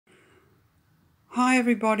Hi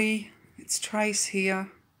everybody, it's Trace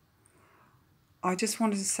here. I just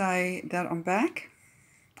wanted to say that I'm back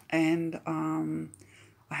and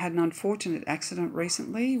I had an unfortunate accident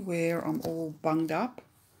recently where I'm all bunged up.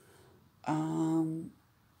 I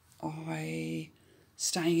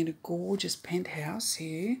staying in a gorgeous penthouse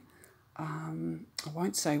here. I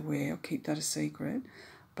won't say where, I'll keep that a secret,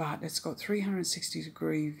 but it's got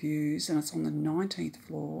 360-degree views and it's on the 19th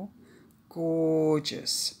floor.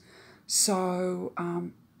 Gorgeous. So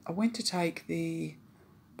I went to take the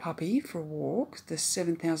puppy for a walk, the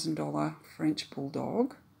 $7,000 French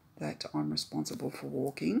bulldog that I'm responsible for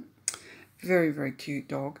walking. Very, very cute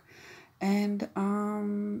dog. And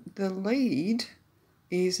the lead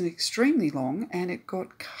is extremely long and it got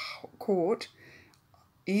caught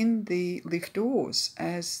in the lift doors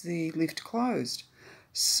as the lift closed.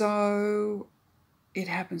 So it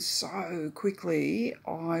happened so quickly.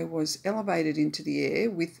 I was elevated into the air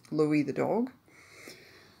with Louis the dog.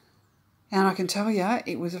 And I can tell you,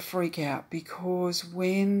 it was a freak out because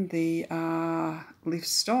when the lift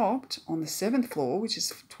stopped on the 7th floor, which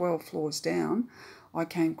is 12 floors down, I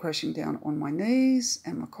came crashing down on my knees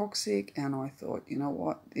and my coccyx, and I thought, you know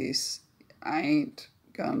what, this ain't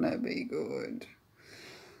gonna be good.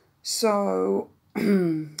 So,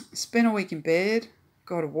 spent a week in bed,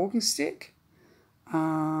 got a walking stick,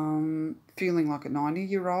 feeling like a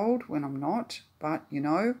 90-year-old when I'm not, but you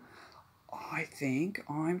know, I think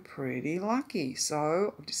I'm pretty lucky.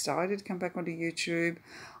 So I've decided to come back onto YouTube.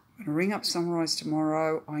 I'm going to ring up Sunrise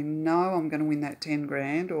tomorrow. I know I'm going to win that 10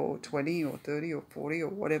 grand or 20 or 30 or 40 or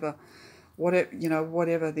whatever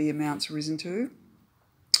the amount's risen to.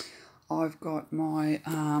 I've got my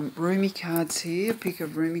roomie cards here. Pick a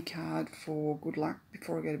roomie card for good luck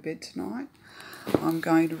before I go to bed tonight. I'm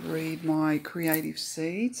going to read my creative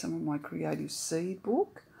seed, some of my creative seed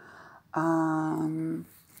book. I've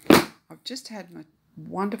just had my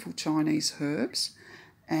wonderful Chinese herbs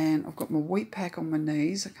and I've got my wheat pack on my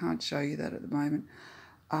knees. I can't show you that at the moment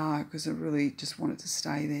because I really just want it to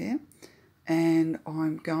stay there. And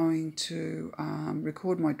I'm going to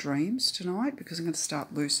record my dreams tonight because I'm going to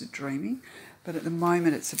start lucid dreaming. But at the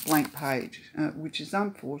moment it's a blank page, which is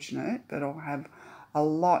unfortunate, but I'll have a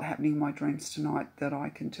lot happening in my dreams tonight that I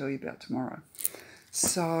can tell you about tomorrow.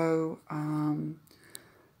 So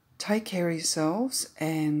take care of yourselves,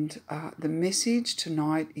 and the message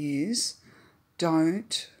tonight is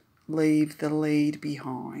don't leave the lead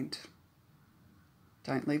behind.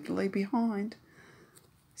 Don't leave the lead behind.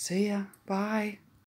 See ya. Bye.